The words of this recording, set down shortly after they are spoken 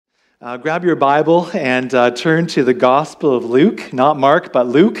Grab your Bible and turn to the Gospel of Luke, not Mark, but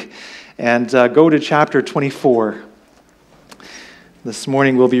Luke, and go to chapter 24. This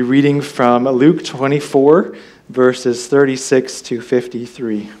morning we'll be reading from Luke 24, verses 36 to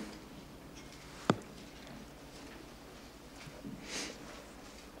 53.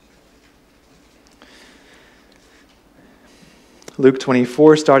 Luke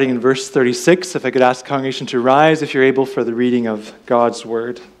 24, starting in verse 36. If I could ask the congregation to rise, if you're able, for the reading of God's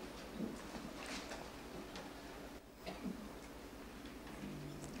Word.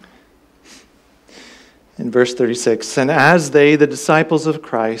 In verse 36, and as they, the disciples of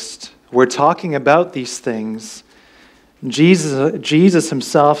Christ, were talking about these things, Jesus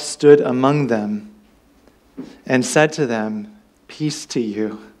himself stood among them and said to them, "Peace to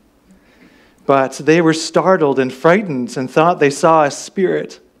you." But they were startled and frightened and thought they saw a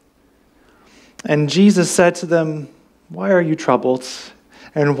spirit. And Jesus said to them, "Why are you troubled?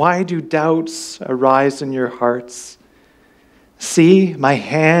 And why do doubts arise in your hearts? See my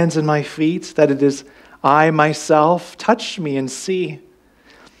hands and my feet, that it is I myself. Touch me and see.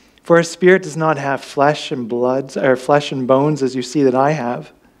 For a spirit does not have flesh and blood, or flesh and bones, as you see that I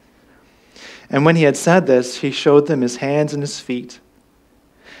have." And when he had said this, he showed them his hands and his feet.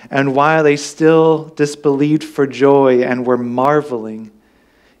 And while they still disbelieved for joy and were marveling,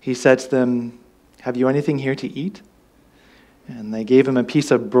 he said to them, "Have you anything here to eat?" And they gave him a piece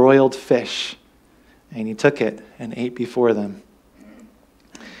of broiled fish, and he took it and ate before them.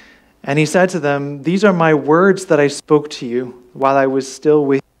 And he said to them, "These are my words that I spoke to you while I was still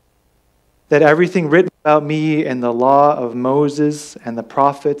with you, that everything written about me in the law of Moses and the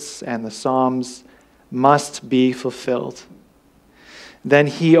prophets and the Psalms must be fulfilled." Then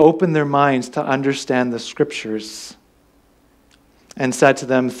he opened their minds to understand the Scriptures and said to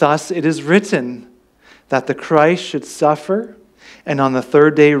them, "Thus it is written that the Christ should suffer and on the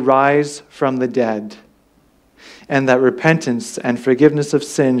third day rise from the dead, and that repentance and forgiveness of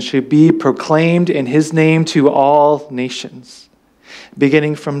sins should be proclaimed in his name to all nations,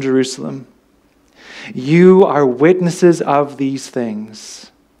 beginning from Jerusalem. You are witnesses of these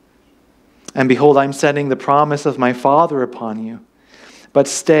things. And behold, I'm sending the promise of my Father upon you. But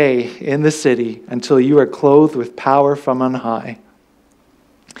stay in the city until you are clothed with power from on high."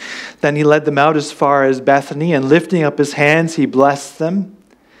 Then he led them out as far as Bethany, and lifting up his hands, he blessed them.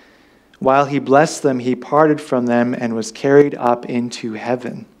 While he blessed them, he parted from them and was carried up into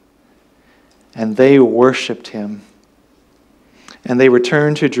heaven. And they worshipped him. And they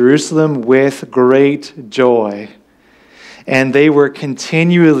returned to Jerusalem with great joy. And they were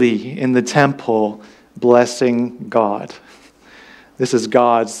continually in the temple blessing God. This is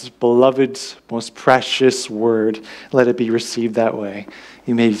God's beloved, most precious word. Let it be received that way.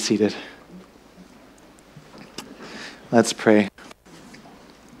 You may be seated. Let's pray.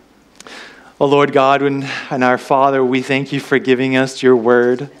 Oh Lord God and our Father, we thank you for giving us your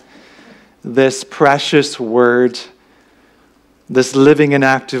word, this precious word, this living and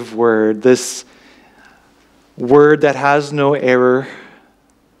active word, this word that has no error,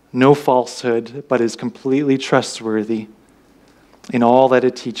 no falsehood, but is completely trustworthy in all that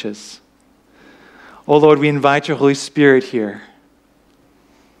it teaches. Oh Lord, we invite your Holy Spirit here,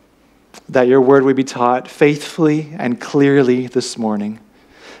 that your word would be taught faithfully and clearly this morning.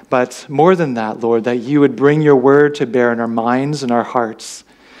 But more than that, Lord, that you would bring your word to bear in our minds and our hearts,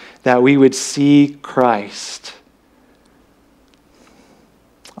 that we would see Christ,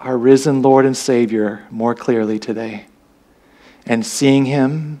 our risen Lord and Savior, more clearly today. And seeing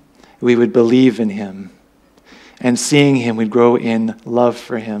him, we would believe in him. And seeing him, we'd grow in love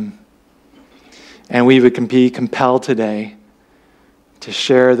for him. And we would be compelled today to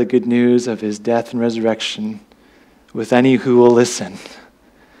share the good news of his death and resurrection with any who will listen,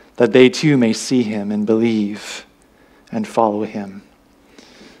 that they too may see him and believe and follow him.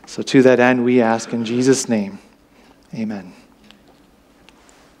 So to that end, we ask in Jesus' name, amen.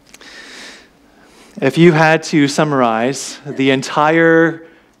 If you had to summarize the entire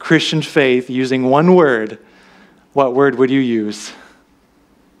Christian faith using one word, what word would you use?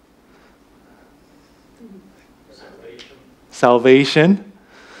 Salvation.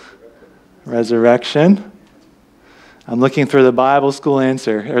 Resurrection. I'm looking for the Bible school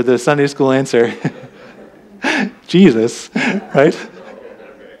answer, or the Sunday school answer. Jesus, right?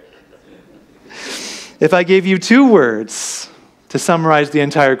 If I gave you two words to summarize the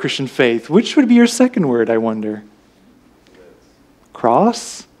entire Christian faith, which would be your second word, I wonder?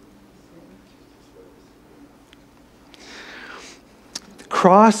 Cross?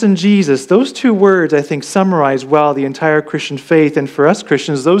 Cross and Jesus, those two words, I think, summarize well the entire Christian faith. And for us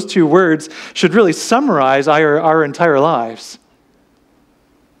Christians, those two words should really summarize our entire lives.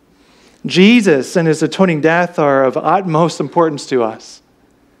 Jesus and his atoning death are of utmost importance to us.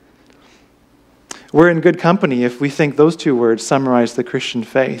 We're in good company if we think those two words summarize the Christian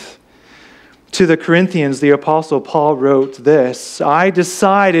faith. To the Corinthians, the Apostle Paul wrote this, I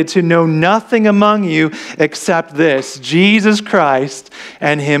decided to know nothing among you except this, Jesus Christ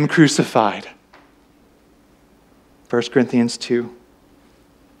and him crucified. 1 Corinthians 2.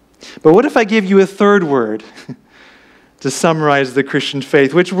 But what if I give you a third word to summarize the Christian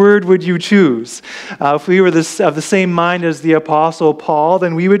faith? Which word would you choose? If we were of the same mind as the Apostle Paul,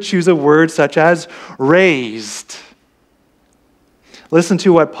 then we would choose a word such as raised. Listen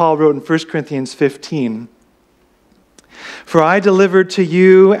to what Paul wrote in 1 Corinthians 15. For I delivered to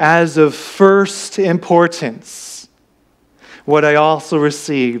you as of first importance what I also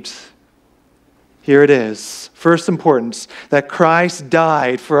received. Here it is. First importance, that Christ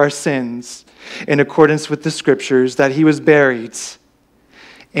died for our sins in accordance with the Scriptures, that he was buried,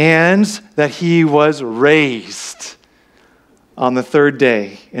 and that he was raised on the third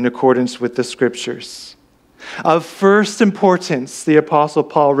day in accordance with the Scriptures. Of first importance, the Apostle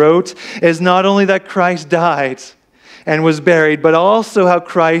Paul wrote, is not only that Christ died and was buried, but also how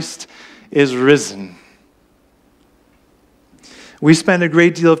Christ is risen. We spend a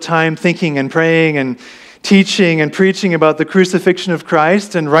great deal of time thinking and praying and teaching and preaching about the crucifixion of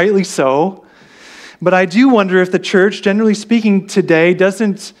Christ, and rightly so. But I do wonder if the church, generally speaking today,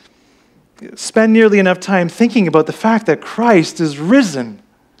 doesn't spend nearly enough time thinking about the fact that Christ is risen.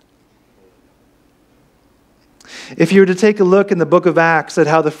 If you were to take a look in the book of Acts at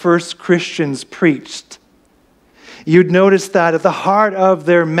how the first Christians preached, you'd notice that at the heart of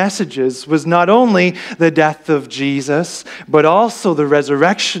their messages was not only the death of Jesus, but also the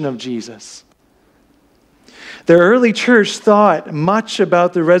resurrection of Jesus. The early church thought much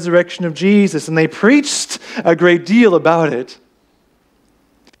about the resurrection of Jesus, and they preached a great deal about it.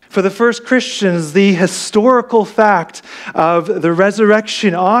 For the first Christians, the historical fact of the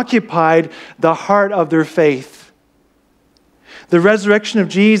resurrection occupied the heart of their faith. The resurrection of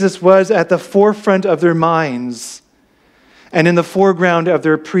Jesus was at the forefront of their minds and in the foreground of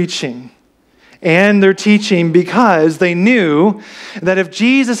their preaching and their teaching, because they knew that if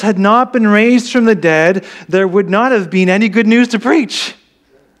Jesus had not been raised from the dead, there would not have been any good news to preach.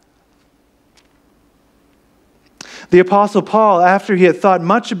 The Apostle Paul, after he had thought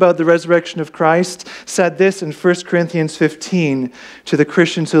much about the resurrection of Christ, said this in 1 Corinthians 15 to the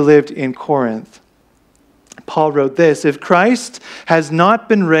Christians who lived in Corinth. Paul wrote this, if Christ has not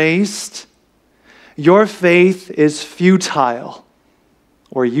been raised, your faith is futile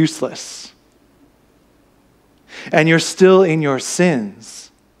or useless, and you're still in your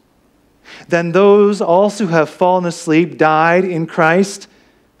sins. Then those also who have fallen asleep, died in Christ,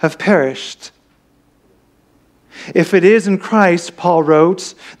 have perished. If it is in Christ, Paul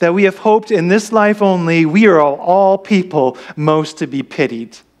wrote, that we have hoped in this life only, we are all people most to be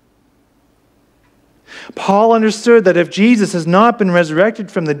pitied. Paul understood that if Jesus has not been resurrected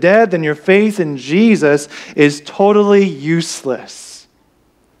from the dead, then your faith in Jesus is totally useless.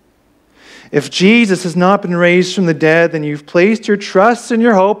 If Jesus has not been raised from the dead, then you've placed your trust and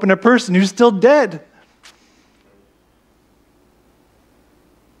your hope in a person who's still dead.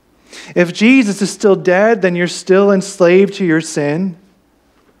 If Jesus is still dead, then you're still enslaved to your sin.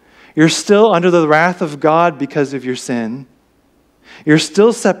 You're still under the wrath of God because of your sin. You're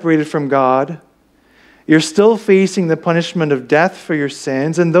still separated from God. You're still facing the punishment of death for your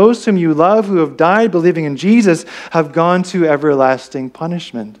sins, and those whom you love who have died believing in Jesus have gone to everlasting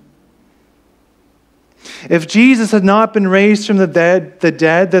punishment. If Jesus had not been raised from the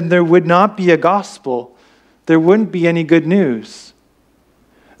dead, then there would not be a gospel. There wouldn't be any good news.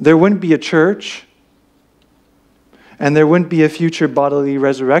 There wouldn't be a church, and there wouldn't be a future bodily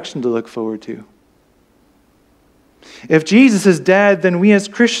resurrection to look forward to. If Jesus is dead, then we as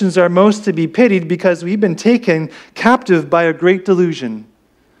Christians are most to be pitied because we've been taken captive by a great delusion.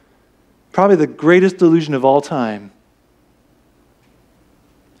 Probably the greatest delusion of all time.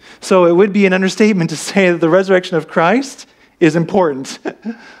 So it would be an understatement to say that the resurrection of Christ is important.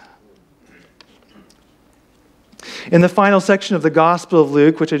 In the final section of the Gospel of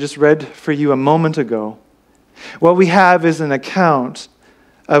Luke, which I just read for you a moment ago, what we have is an account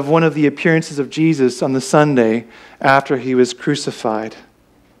of one of the appearances of Jesus on the Sunday after he was crucified.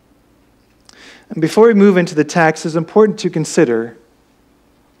 And before we move into the text, it's important to consider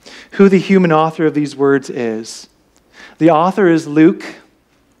who the human author of these words is. The author is Luke.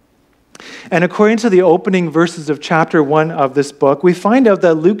 And according to the opening verses of chapter 1 of this book, we find out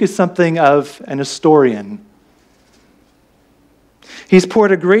that Luke is something of an historian. He's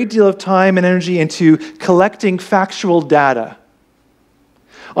poured a great deal of time and energy into collecting factual data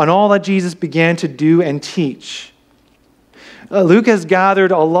on all that Jesus began to do and teach. Luke has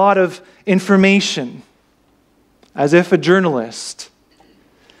gathered a lot of information, as if a journalist.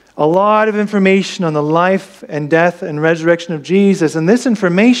 A lot of information on the life and death and resurrection of Jesus. And this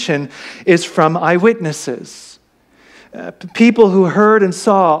information is from eyewitnesses. People who heard and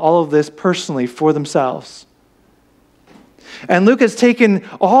saw all of this personally for themselves. And Luke has taken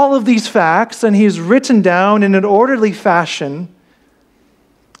all of these facts and he's written down in an orderly fashion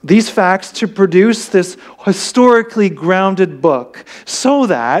these facts to produce this historically grounded book so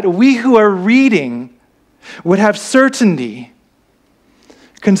that we who are reading would have certainty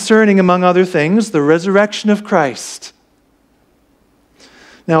concerning, among other things, the resurrection of Christ.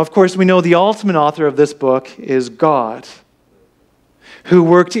 Now, of course, we know the ultimate author of this book is God, who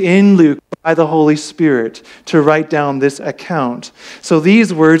worked in Luke by the Holy Spirit to write down this account. So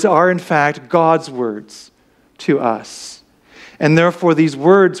these words are, in fact, God's words to us. And therefore, these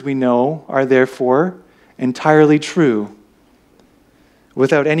words, we know, are therefore entirely true,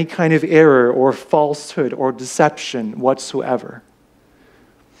 without any kind of error or falsehood or deception whatsoever.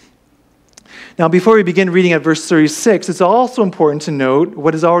 Now, before we begin reading at verse 36, it's also important to note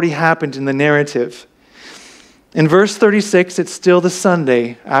what has already happened in the narrative. In verse 36, it's still the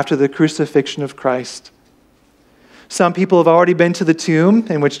Sunday after the crucifixion of Christ. Some people have already been to the tomb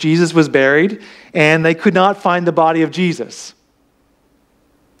in which Jesus was buried, and they could not find the body of Jesus.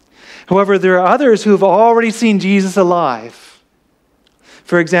 However, there are others who have already seen Jesus alive.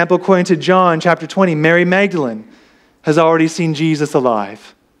 For example, according to John chapter 20, Mary Magdalene has already seen Jesus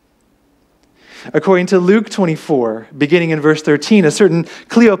alive. According to Luke 24, beginning in verse 13, a certain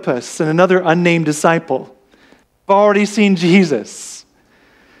Cleopas and another unnamed disciple have already seen Jesus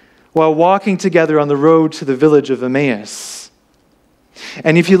while walking together on the road to the village of Emmaus.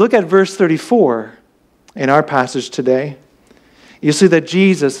 And if you look at verse 34 in our passage today, you see that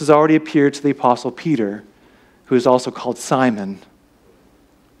Jesus has already appeared to the Apostle Peter, who is also called Simon.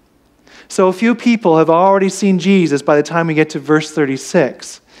 So a few people have already seen Jesus by the time we get to verse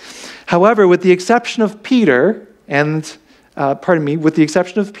 36. However, with the exception of Peter,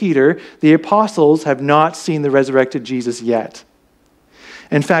 the apostles have not seen the resurrected Jesus yet.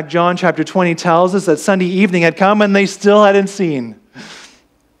 In fact, John chapter 20 tells us that Sunday evening had come and they still hadn't seen.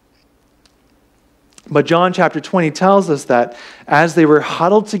 But John chapter 20 tells us that as they were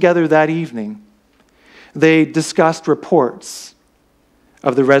huddled together that evening, they discussed reports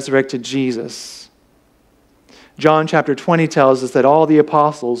of the resurrected Jesus. John chapter 20 tells us that all the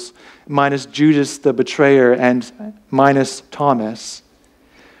apostles, minus Judas the betrayer and minus Thomas,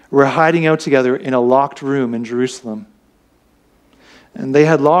 were hiding out together in a locked room in Jerusalem. And they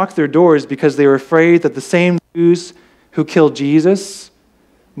had locked their doors because they were afraid that the same Jews who killed Jesus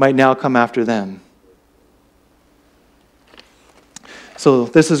might now come after them. So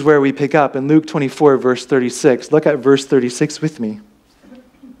this is where we pick up in Luke 24, verse 36. Look at verse 36 with me.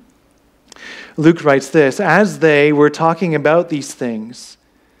 Luke writes this: as they were talking about these things,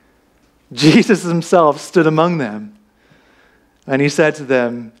 Jesus himself stood among them, and he said to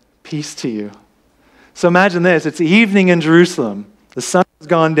them, "Peace to you." So imagine this. It's evening in Jerusalem. The sun has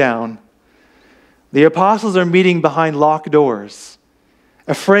gone down. The apostles are meeting behind locked doors,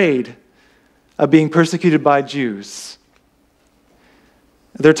 afraid of being persecuted by Jews.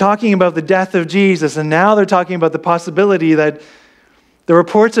 They're talking about the death of Jesus, and now they're talking about the possibility that the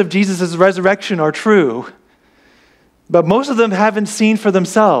reports of Jesus' resurrection are true, but most of them haven't seen for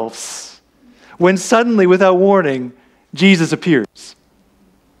themselves when suddenly, without warning, Jesus appears.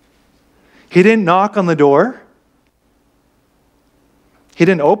 He didn't knock on the door. He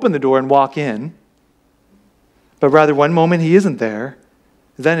didn't open the door and walk in, but rather one moment he isn't there,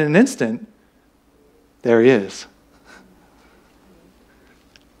 then in an instant, there he is.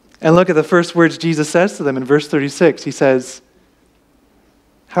 And look at the first words Jesus says to them in verse 36. He says,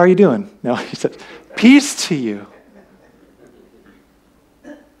 "How are you doing?" No, he says, "Peace to you."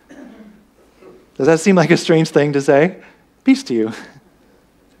 Does that seem like a strange thing to say? Peace to you.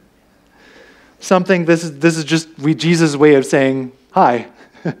 This is just Jesus' way of saying hi.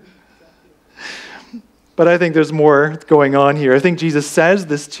 But I think there's more going on here. I think Jesus says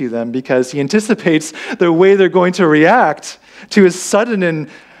this to them because he anticipates the way they're going to react to his sudden and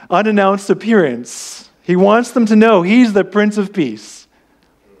unannounced appearance. He wants them to know he's the Prince of Peace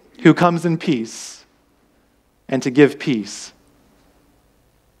who comes in peace and to give peace.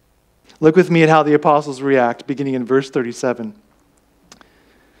 Look with me at how the apostles react, beginning in verse 37.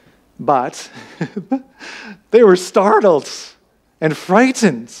 But they were startled and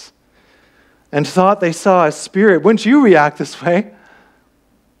frightened and thought they saw a spirit. Wouldn't you react this way?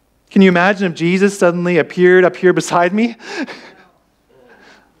 Can you imagine if Jesus suddenly appeared up here beside me?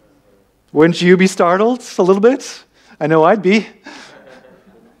 Wouldn't you be startled a little bit? I know I'd be.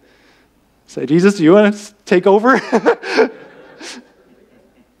 Say, Jesus, do you want to take over?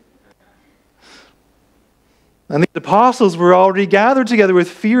 And the apostles were already gathered together with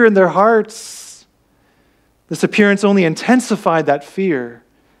fear in their hearts. This appearance only intensified that fear,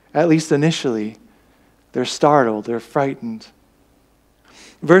 at least initially. They're startled, they're frightened.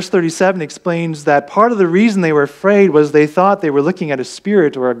 Verse 37 explains that part of the reason they were afraid was they thought they were looking at a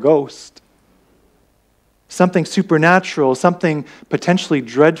spirit or a ghost. Something supernatural, something potentially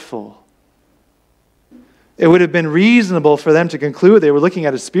dreadful. It would have been reasonable for them to conclude they were looking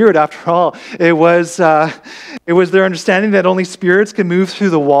at a spirit. After all, it was their understanding that only spirits can move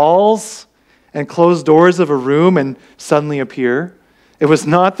through the walls and close doors of a room and suddenly appear. It was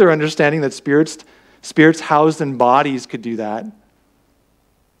not their understanding that spirits housed in bodies could do that.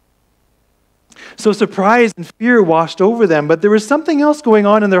 So surprise and fear washed over them, but there was something else going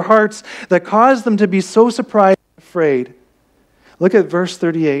on in their hearts that caused them to be so surprised and afraid. Look at verse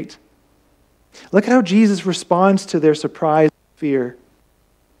 38. Look at how Jesus responds to their surprise and fear.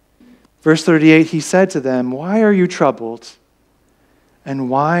 Verse 38, he said to them, "Why are you troubled? And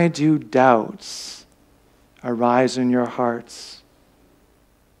why do doubts arise in your hearts?"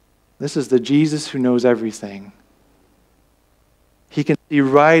 This is the Jesus who knows everything. He can see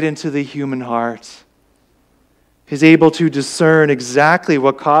right into the human heart. He's able to discern exactly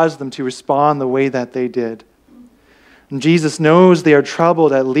what caused them to respond the way that they did. And Jesus knows they are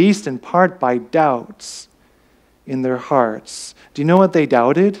troubled, at least in part, by doubts in their hearts. Do you know what they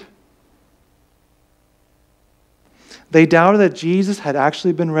doubted? They doubted that Jesus had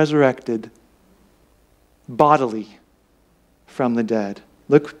actually been resurrected bodily from the dead.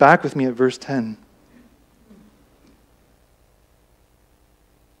 Look back with me at verse 10.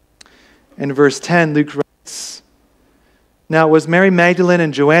 In verse 10, Luke writes, "Now it was Mary Magdalene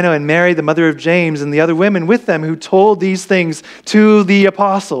and Joanna and Mary, the mother of James, and the other women with them who told these things to the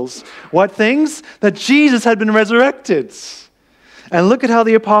apostles." What things? That Jesus had been resurrected. And look at how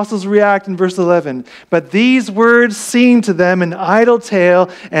the apostles react in verse 11. "But these words seemed to them an idle tale,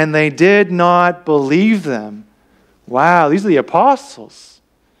 and they did not believe them." Wow, these are the apostles,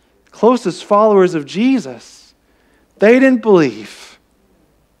 closest followers of Jesus. They didn't believe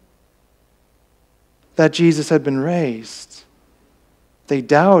that Jesus had been raised. They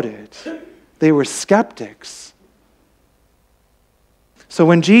doubted. They were skeptics. So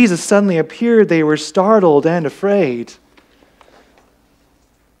when Jesus suddenly appeared, they were startled and afraid.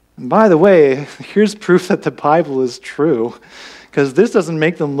 And by the way, here's proof that the Bible is true, because this doesn't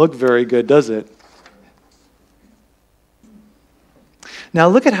make them look very good, does it? Now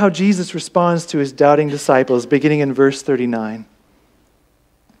look at how Jesus responds to his doubting disciples, beginning in verse 39.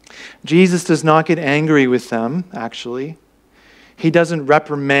 Jesus does not get angry with them, actually. He doesn't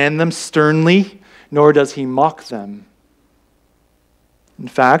reprimand them sternly, nor does he mock them. In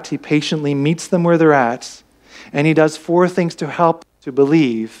fact, he patiently meets them where they're at, and he does 4 things to help them to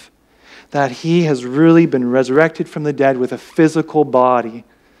believe that he has really been resurrected from the dead with a physical body.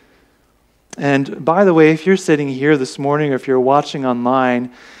 And by the way, if you're sitting here this morning or if you're watching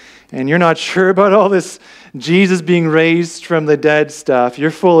online and you're not sure about all this Jesus being raised from the dead stuff,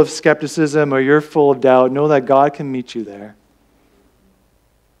 you're full of skepticism or you're full of doubt, know that God can meet you there.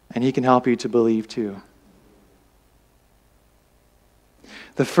 And he can help you to believe too.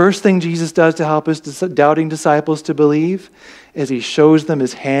 The first thing Jesus does to help his doubting disciples to believe is he shows them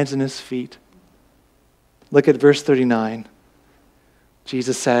his hands and his feet. Look at verse 39.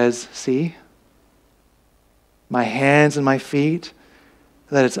 Jesus says, "See, my hands and my feet,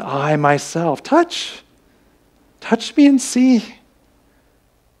 that it's I myself. Touch me and see.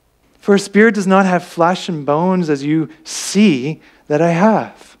 For a spirit does not have flesh and bones as you see that I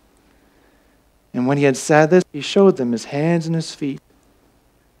have." And when he had said this, he showed them his hands and his feet.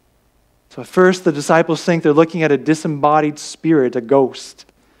 So at first, the disciples think they're looking at a disembodied spirit, a ghost.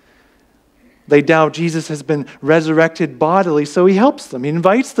 They doubt Jesus has been resurrected bodily, so he helps them. He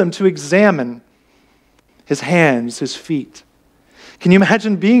invites them to examine his hands, his feet. Can you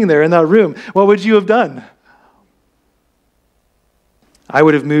imagine being there in that room? What would you have done? I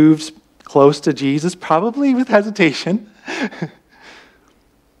would have moved close to Jesus, probably with hesitation.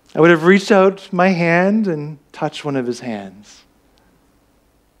 I would have reached out my hand and touched one of his hands.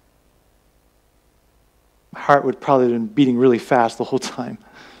 My heart would probably have been beating really fast the whole time.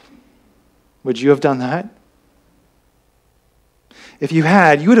 Would you have done that? If you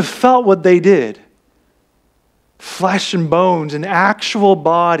had, you would have felt what they did. Flesh and bones, an actual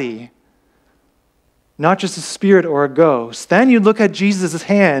body, not just a spirit or a ghost. Then you look at Jesus'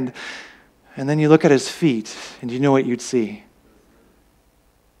 hand, and then you look at his feet, and you know what you'd see.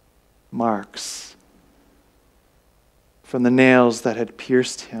 marks from the nails that had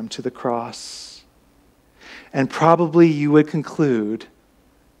pierced him to the cross. And probably you would conclude,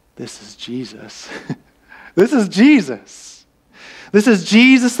 this is Jesus. This is Jesus. This is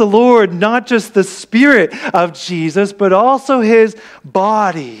Jesus the Lord, not just the Spirit of Jesus, but also his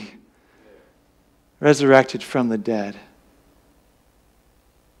body resurrected from the dead.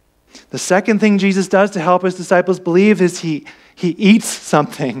 The second thing Jesus does to help his disciples believe is he eats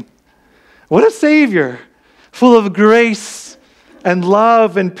something. What a Savior, full of grace and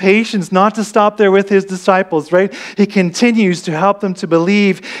love and patience, not to stop there with his disciples, right? He continues to help them to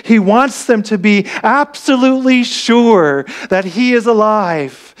believe. He wants them to be absolutely sure that he is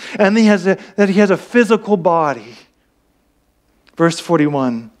alive and that he has a physical body. Verse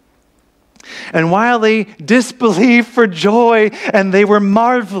 41. And while they disbelieved for joy and they were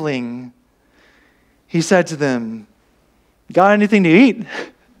marveling, he said to them, "Got anything to eat?"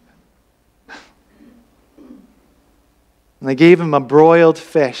 And they gave him a broiled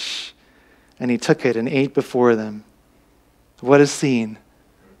fish, and he took it and ate before them. What a scene.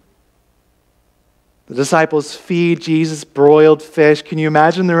 The disciples feed Jesus broiled fish. Can you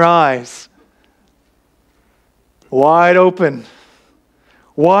imagine their eyes? Wide open,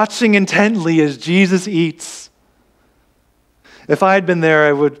 watching intently as Jesus eats. If I had been there,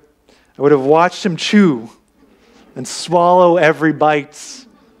 I would have watched him chew and swallow every bite.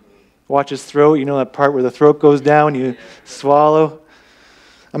 Watch his throat. You know that part where the throat goes down, you swallow.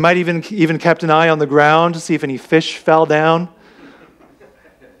 I might even kept an eye on the ground to see if any fish fell down.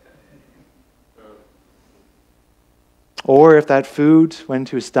 Or if that food went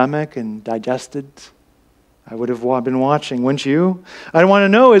to his stomach and digested. I would have been watching, wouldn't you? I want to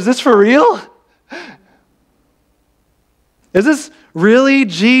know, is this for real? Is this really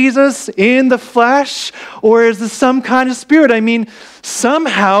Jesus in the flesh? Or is this some kind of spirit? I mean,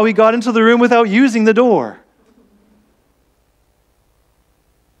 somehow he got into the room without using the door.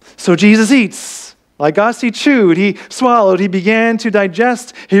 So Jesus eats. Like us, he chewed, he swallowed, he began to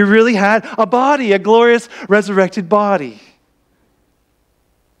digest. He really had a body, a glorious resurrected body.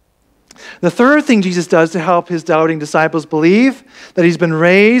 The third thing Jesus does to help his doubting disciples believe that he's been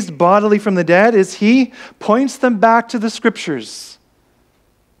raised bodily from the dead is he points them back to the Scriptures.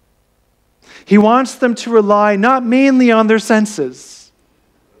 He wants them to rely not mainly on their senses,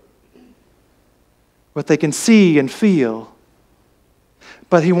 what they can see and feel,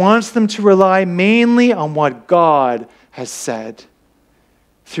 but he wants them to rely mainly on what God has said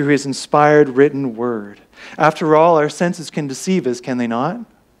through his inspired written word. After all, our senses can deceive us, can they not?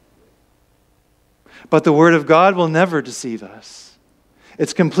 But the Word of God will never deceive us.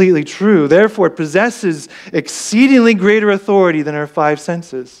 It's completely true. Therefore, it possesses exceedingly greater authority than our five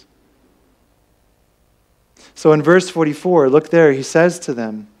senses. So in verse 44, look there, he says to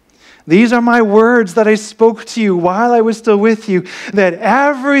them, "These are my words that I spoke to you while I was still with you, that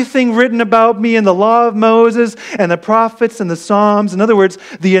everything written about me in the law of Moses and the prophets and the Psalms," in other words,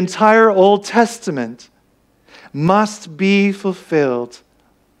 the entire Old Testament, "must be fulfilled."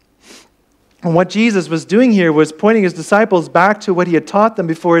 And what Jesus was doing here was pointing his disciples back to what he had taught them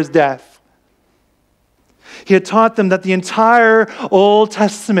before his death. He had taught them that the entire Old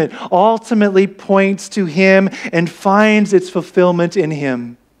Testament ultimately points to him and finds its fulfillment in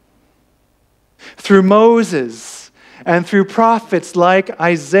him. Through Moses and through prophets like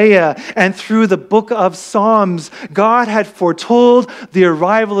Isaiah and through the book of Psalms, God had foretold the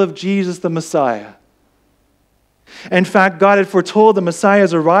arrival of Jesus the Messiah. In fact, God had foretold the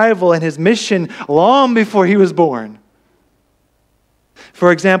Messiah's arrival and his mission long before he was born.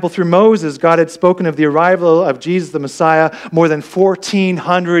 For example, through Moses, God had spoken of the arrival of Jesus the Messiah more than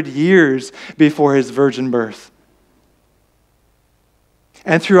 1,400 years before his virgin birth.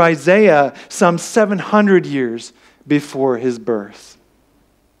 And through Isaiah, some 700 years before his birth.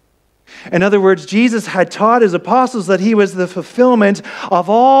 In other words, Jesus had taught his apostles that he was the fulfillment of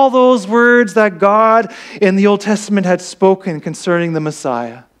all those words that God in the Old Testament had spoken concerning the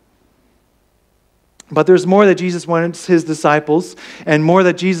Messiah. But there's more that Jesus wants his disciples and more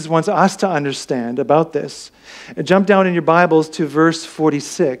that Jesus wants us to understand about this. Jump down in your Bibles to verse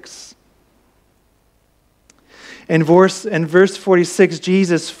 46. In verse 46,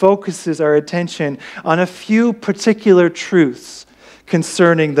 Jesus focuses our attention on a few particular truths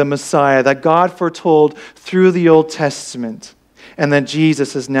concerning the Messiah that God foretold through the Old Testament and that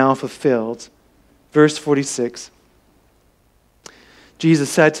Jesus has now fulfilled. Verse 46. Jesus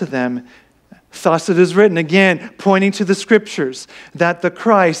said to them, "Thus it is written," again, pointing to the Scriptures, "that the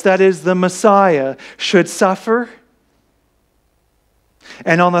Christ, that is the Messiah, should suffer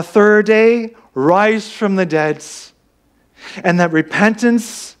and on the third day rise from the dead, and that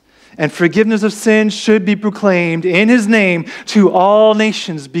repentance And forgiveness of sins should be proclaimed in his name to all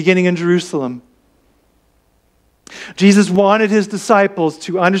nations, beginning in Jerusalem. Jesus wanted his disciples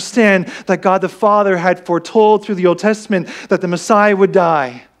to understand that God the Father had foretold through the Old Testament that the Messiah would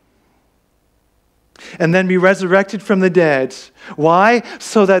die and then be resurrected from the dead. Why?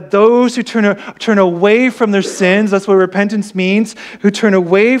 So that those who turn away from their sins, that's what repentance means, who turn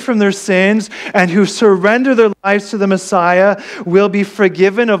away from their sins and who surrender their lives to the Messiah will be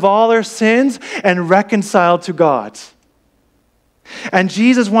forgiven of all their sins and reconciled to God. And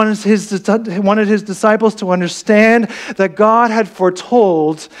Jesus wanted his disciples to understand that God had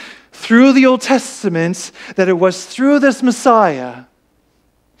foretold through the Old Testament that it was through this Messiah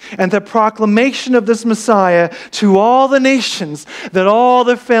and the proclamation of this Messiah to all the nations that all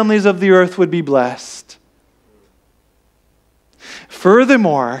the families of the earth would be blessed.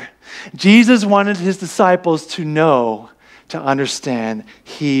 Furthermore, Jesus wanted his disciples to know, to understand,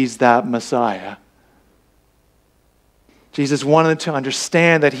 he's that Messiah. Jesus wanted to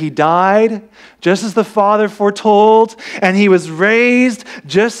understand that he died just as the Father foretold, and he was raised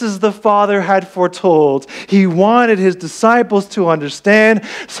just as the Father had foretold. He wanted his disciples to understand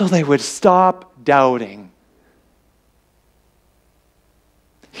so they would stop doubting.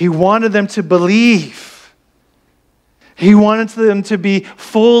 He wanted them to believe. He wanted them to be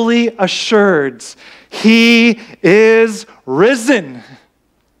fully assured. He is risen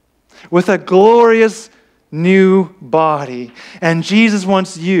with a glorious new body. And Jesus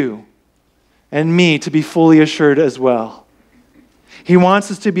wants you and me to be fully assured as well. He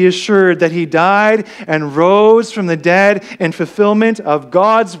wants us to be assured that he died and rose from the dead in fulfillment of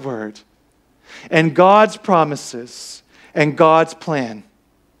God's word and God's promises and God's plan.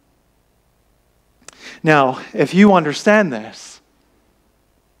 Now, if you understand this,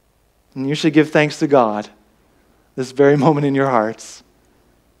 and you should give thanks to God this very moment in your hearts.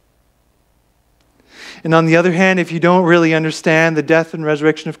 And on the other hand, if you don't really understand the death and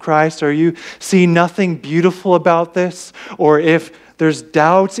resurrection of Christ, or you see nothing beautiful about this, or if there's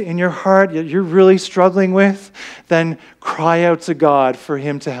doubt in your heart that you're really struggling with, then cry out to God for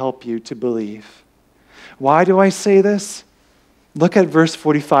him to help you to believe. Why do I say this? Look at verse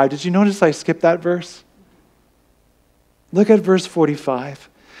 45. Did you notice I skipped that verse? Look at verse 45.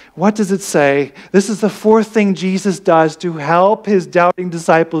 What does it say? This is the fourth thing Jesus does to help his doubting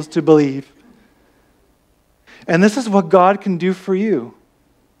disciples to believe. And this is what God can do for you.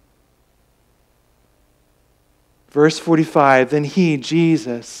 Verse 45, then he,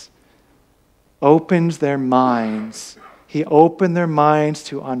 Jesus, opens their minds. He opened their minds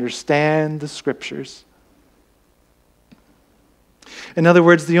to understand the Scriptures. In other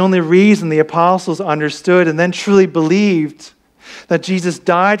words, the only reason the apostles understood and then truly believed that Jesus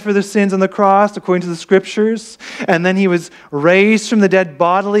died for their sins on the cross according to the Scriptures, and then he was raised from the dead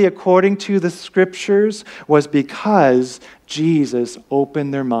bodily according to the Scriptures, was because Jesus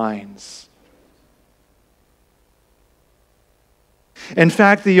opened their minds. In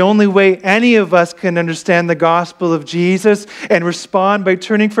fact, the only way any of us can understand the gospel of Jesus and respond by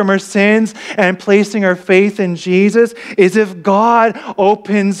turning from our sins and placing our faith in Jesus is if God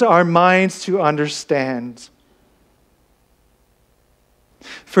opens our minds to understand.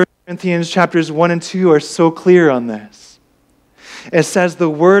 1 Corinthians chapters 1 and 2 are so clear on this. It says the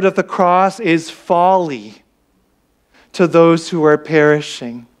word of the cross is folly to those who are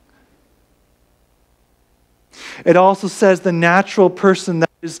perishing. It also says the natural person,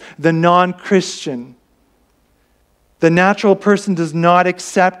 that is the non-Christian. The natural person does not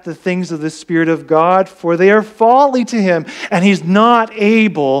accept the things of the Spirit of God, for they are folly to him, and he's not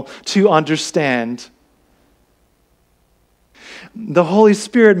able to understand. The Holy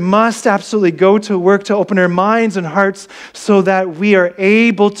Spirit must absolutely go to work to open our minds and hearts so that we are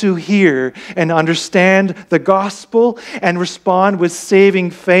able to hear and understand the gospel and respond with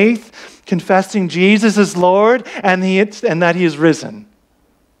saving faith, confessing Jesus is Lord and that he is risen.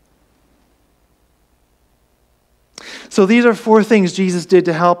 So these are four things Jesus did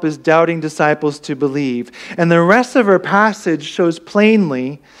to help his doubting disciples to believe. And the rest of our passage shows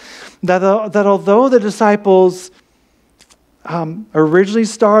plainly that although the disciples originally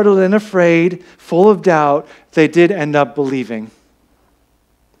startled and afraid, full of doubt, they did end up believing.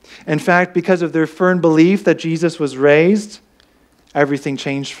 In fact, because of their firm belief that Jesus was raised, everything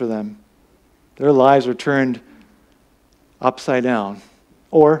changed for them. Their lives were turned upside down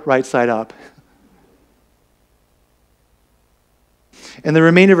or right side up. In the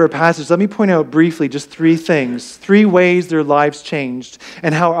remainder of our passage, let me point out briefly just three things, three ways their lives changed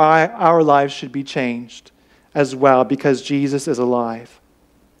and how our lives should be changed as well, because Jesus is alive.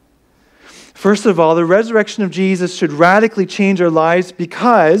 First of all, the resurrection of Jesus should radically change our lives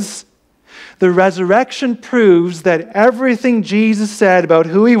because The resurrection proves that everything Jesus said about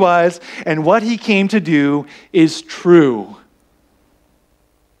who he was and what he came to do is true.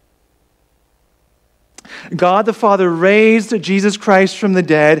 God the Father raised Jesus Christ from the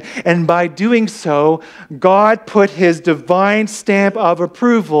dead, and by doing so, God put his divine stamp of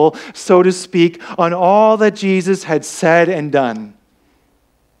approval, so to speak, on all that Jesus had said and done.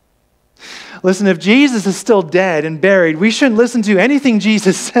 Listen, if Jesus is still dead and buried, we shouldn't listen to anything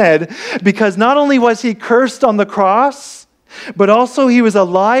Jesus said, because not only was he cursed on the cross, but also he was a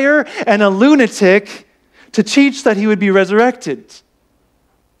liar and a lunatic to teach that he would be resurrected.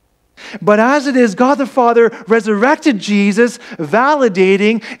 But as it is, God the Father resurrected Jesus,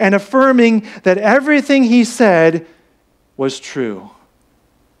 validating and affirming that everything he said was true.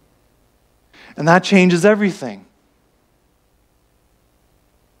 And that changes everything.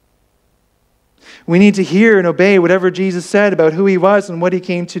 We need to hear and obey whatever Jesus said about who he was and what he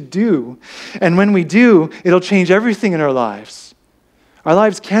came to do. And when we do, it'll change everything in our lives. Our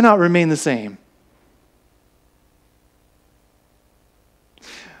lives cannot remain the same.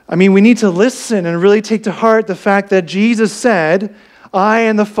 We need to listen and really take to heart the fact that Jesus said, I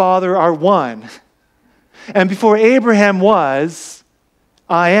and the Father are one. And before Abraham was,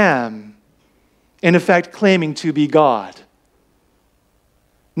 I am. In effect, claiming to be God.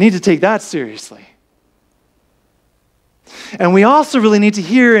 Need to take that seriously. And we also really need to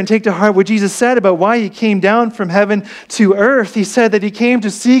hear and take to heart what Jesus said about why he came down from heaven to earth. He said that he came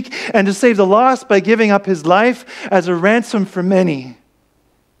to seek and to save the lost by giving up his life as a ransom for many.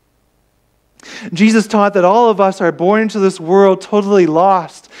 Jesus taught that all of us are born into this world totally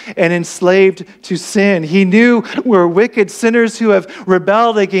lost and enslaved to sin. He knew we're wicked sinners who have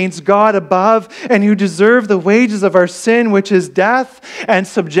rebelled against God above and who deserve the wages of our sin, which is death and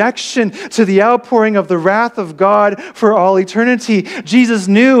subjection to the outpouring of the wrath of God for all eternity. Jesus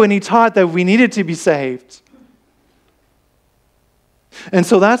knew and he taught that we needed to be saved. And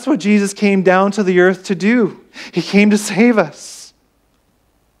so that's what Jesus came down to the earth to do. He came to save us.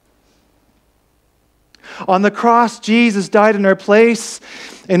 On the cross, Jesus died in our place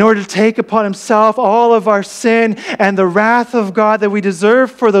in order to take upon himself all of our sin and the wrath of God that we deserve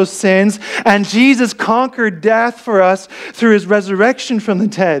for those sins. And Jesus conquered death for us through his resurrection from the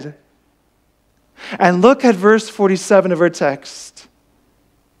dead. And look at verse 47 of our text.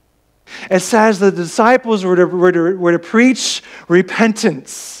 It says the disciples were to preach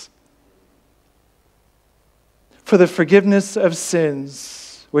repentance for the forgiveness of sins.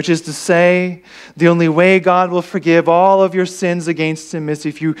 Which is to say, the only way God will forgive all of your sins against him is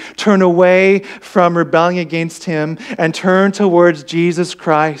if you turn away from rebelling against him and turn towards Jesus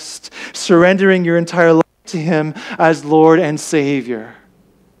Christ, surrendering your entire life to him as Lord and Savior.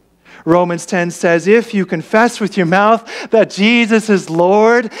 Romans 10 says, if you confess with your mouth that Jesus is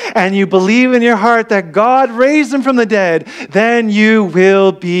Lord and you believe in your heart that God raised him from the dead, then you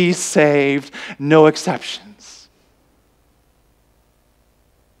will be saved. No exceptions.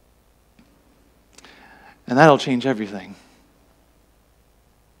 And that'll change everything.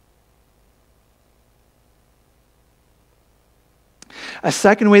 A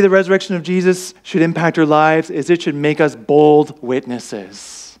second way the resurrection of Jesus should impact our lives is it should make us bold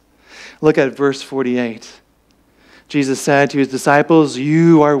witnesses. Look at verse 48. Jesus said to his disciples,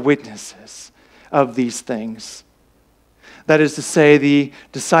 you are witnesses of these things. That is to say, the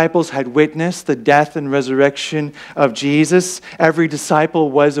disciples had witnessed the death and resurrection of Jesus. Every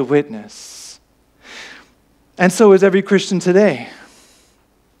disciple was a witness. And so is every Christian today.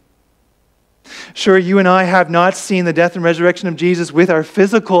 Sure, you and I have not seen the death and resurrection of Jesus with our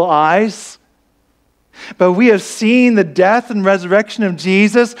physical eyes, but we have seen the death and resurrection of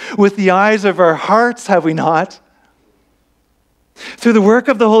Jesus with the eyes of our hearts, have we not? Through the work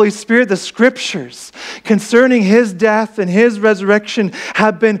of the Holy Spirit, the scriptures concerning his death and his resurrection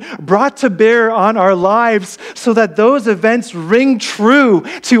have been brought to bear on our lives so that those events ring true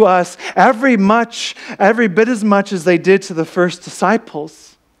to us every bit as much as they did to the first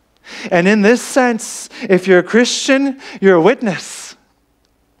disciples. And in this sense, if you're a Christian, you're a witness.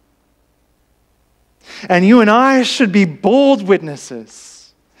 And you and I should be bold witnesses.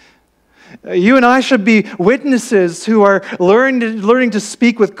 You and I should be witnesses who are learning to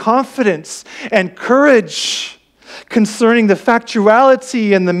speak with confidence and courage concerning the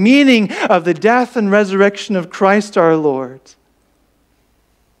factuality and the meaning of the death and resurrection of Christ our Lord.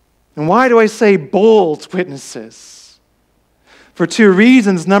 And why do I say bold witnesses? For two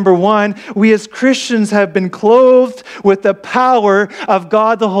reasons. Number one, we as Christians have been clothed with the power of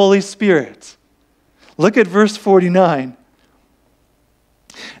God the Holy Spirit. Look at verse 49.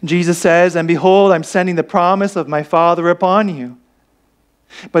 Jesus says, and behold, I'm sending the promise of my Father upon you.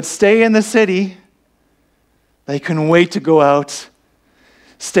 But stay in the city. They couldn't wait to go out.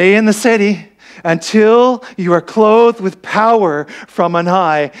 Stay in the city until you are clothed with power from on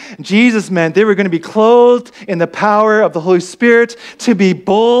high. Jesus meant they were going to be clothed in the power of the Holy Spirit to be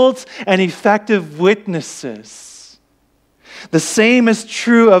bold and effective witnesses. The same is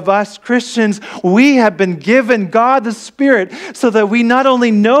true of us Christians. We have been given God the Spirit so that we not only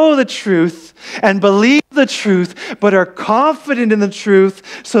know the truth and believe the truth, but are confident in the truth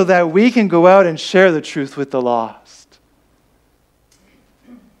so that we can go out and share the truth with the lost.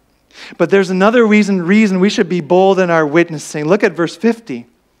 But there's another reason we should be bold in our witnessing. Look at verse 50.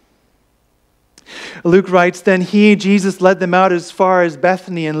 Luke writes, "Then he, Jesus, led them out as far as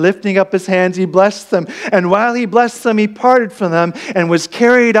Bethany, and lifting up his hands, he blessed them. And while he blessed them, he parted from them and was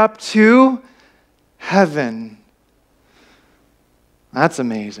carried up to heaven." That's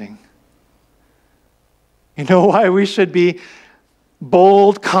amazing. You know why we should be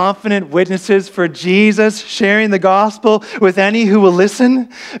bold, confident witnesses for Jesus, sharing the gospel with any who will listen?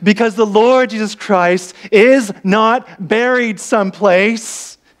 Because the Lord Jesus Christ is not buried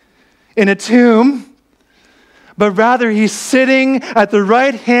someplace in a tomb, but rather he's sitting at the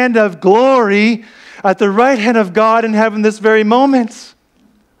right hand of glory, at the right hand of God in heaven this very moment,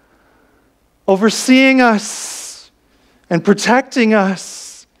 overseeing us and protecting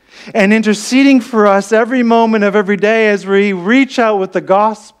us and interceding for us every moment of every day as we reach out with the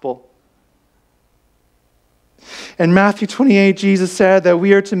gospel. In Matthew 28, Jesus said that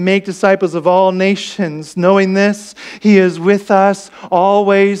we are to make disciples of all nations. Knowing this, he is with us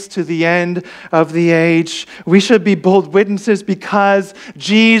always to the end of the age. We should be bold witnesses because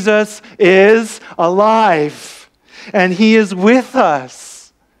Jesus is alive and he is with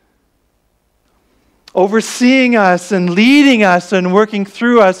us, overseeing us and leading us and working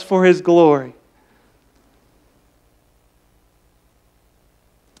through us for his glory.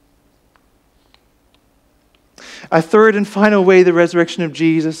 A third and final way the resurrection of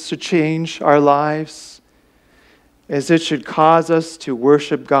Jesus should change our lives is it should cause us to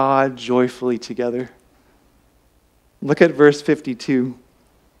worship God joyfully together. Look at verse 52.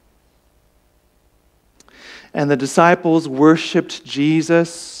 "And the disciples worshipped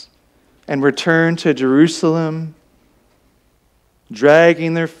Jesus and returned to Jerusalem,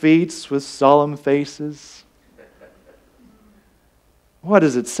 dragging their feet with solemn faces." What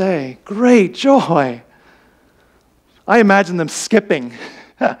does it say? Great joy. I imagine them skipping,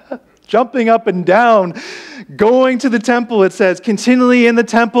 jumping up and down, going to the temple, it says, continually in the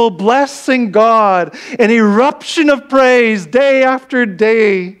temple, blessing God, an eruption of praise day after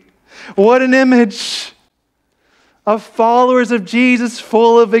day. What an image of followers of Jesus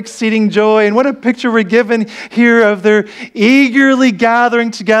full of exceeding joy. And what a picture we're given here of their eagerly gathering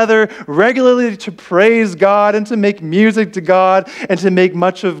together regularly to praise God and to make music to God and to make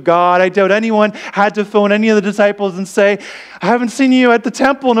much of God. I doubt anyone had to phone any of the disciples and say, "I haven't seen you at the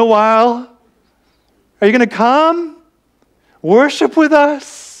temple in a while. Are you going to come? Worship with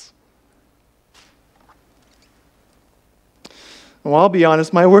us?" Well, I'll be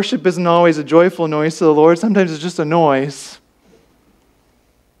honest, my worship isn't always a joyful noise to the Lord. Sometimes it's just a noise.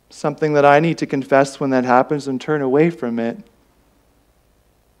 Something that I need to confess when that happens and turn away from it.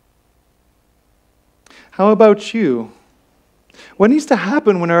 How about you? What needs to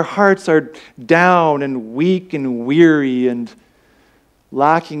happen when our hearts are down and weak and weary and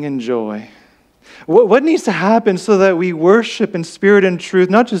lacking in joy? What needs to happen so that we worship in spirit and truth,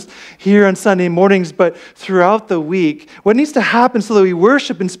 not just here on Sunday mornings, but throughout the week? What needs to happen so that we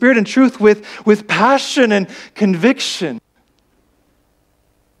worship in spirit and truth with passion and conviction?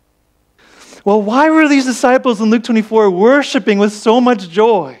 Well, why were these disciples in Luke 24 worshiping with so much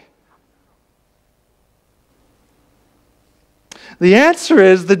joy? The answer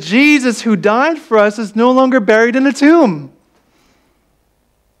is the Jesus who died for us is no longer buried in a tomb.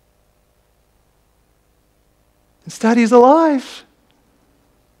 Instead, he's alive.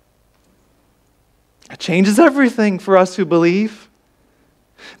 It changes everything for us who believe.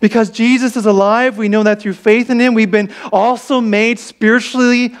 Because Jesus is alive, we know that through faith in him, we've been also made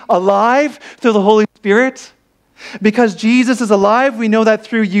spiritually alive through the Holy Spirit. Because Jesus is alive, we know that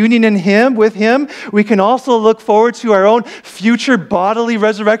through union in him, with him, we can also look forward to our own future bodily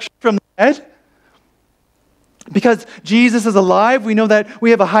resurrection from the dead. Because Jesus is alive, we know that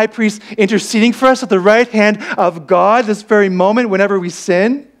we have a high priest interceding for us at the right hand of God this very moment whenever we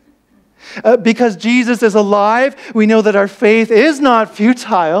sin. Because Jesus is alive, we know that our faith is not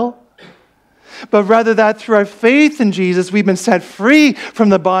futile, but rather that through our faith in Jesus, we've been set free from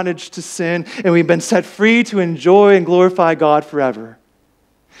the bondage to sin, and we've been set free to enjoy and glorify God forever.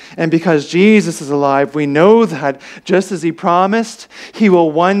 And because Jesus is alive, we know that just as he promised, he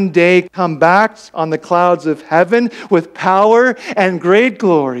will one day come back on the clouds of heaven with power and great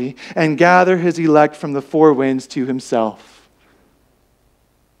glory and gather his elect from the four winds to himself.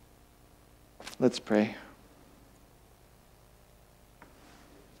 Let's pray.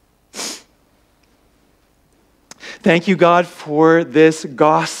 Thank you, God, for this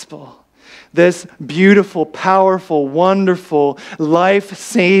gospel. This beautiful, powerful, wonderful,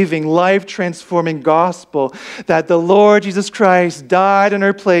 life-saving, life-transforming gospel that the Lord Jesus Christ died in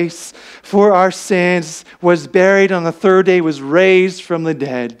our place for our sins, was buried on the third day, was raised from the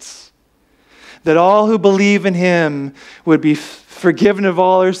dead. That all who believe in him would be forgiven of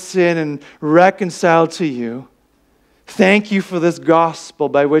all their sin and reconciled to you. Thank you for this gospel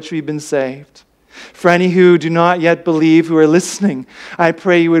by which we've been saved. For any who do not yet believe, who are listening, I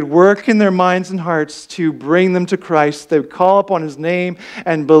pray you would work in their minds and hearts to bring them to Christ. They would call upon his name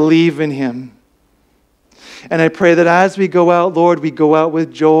and believe in him. And I pray that as we go out, Lord, we go out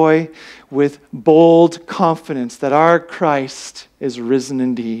with joy, with bold confidence that our Christ is risen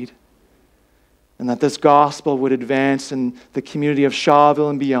indeed. And that this gospel would advance in the community of Shawville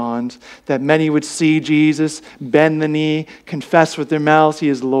and beyond. That many would see Jesus, bend the knee, confess with their mouths he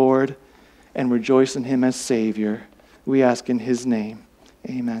is Lord, and rejoice in him as Savior. We ask in his name.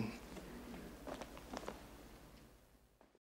 Amen.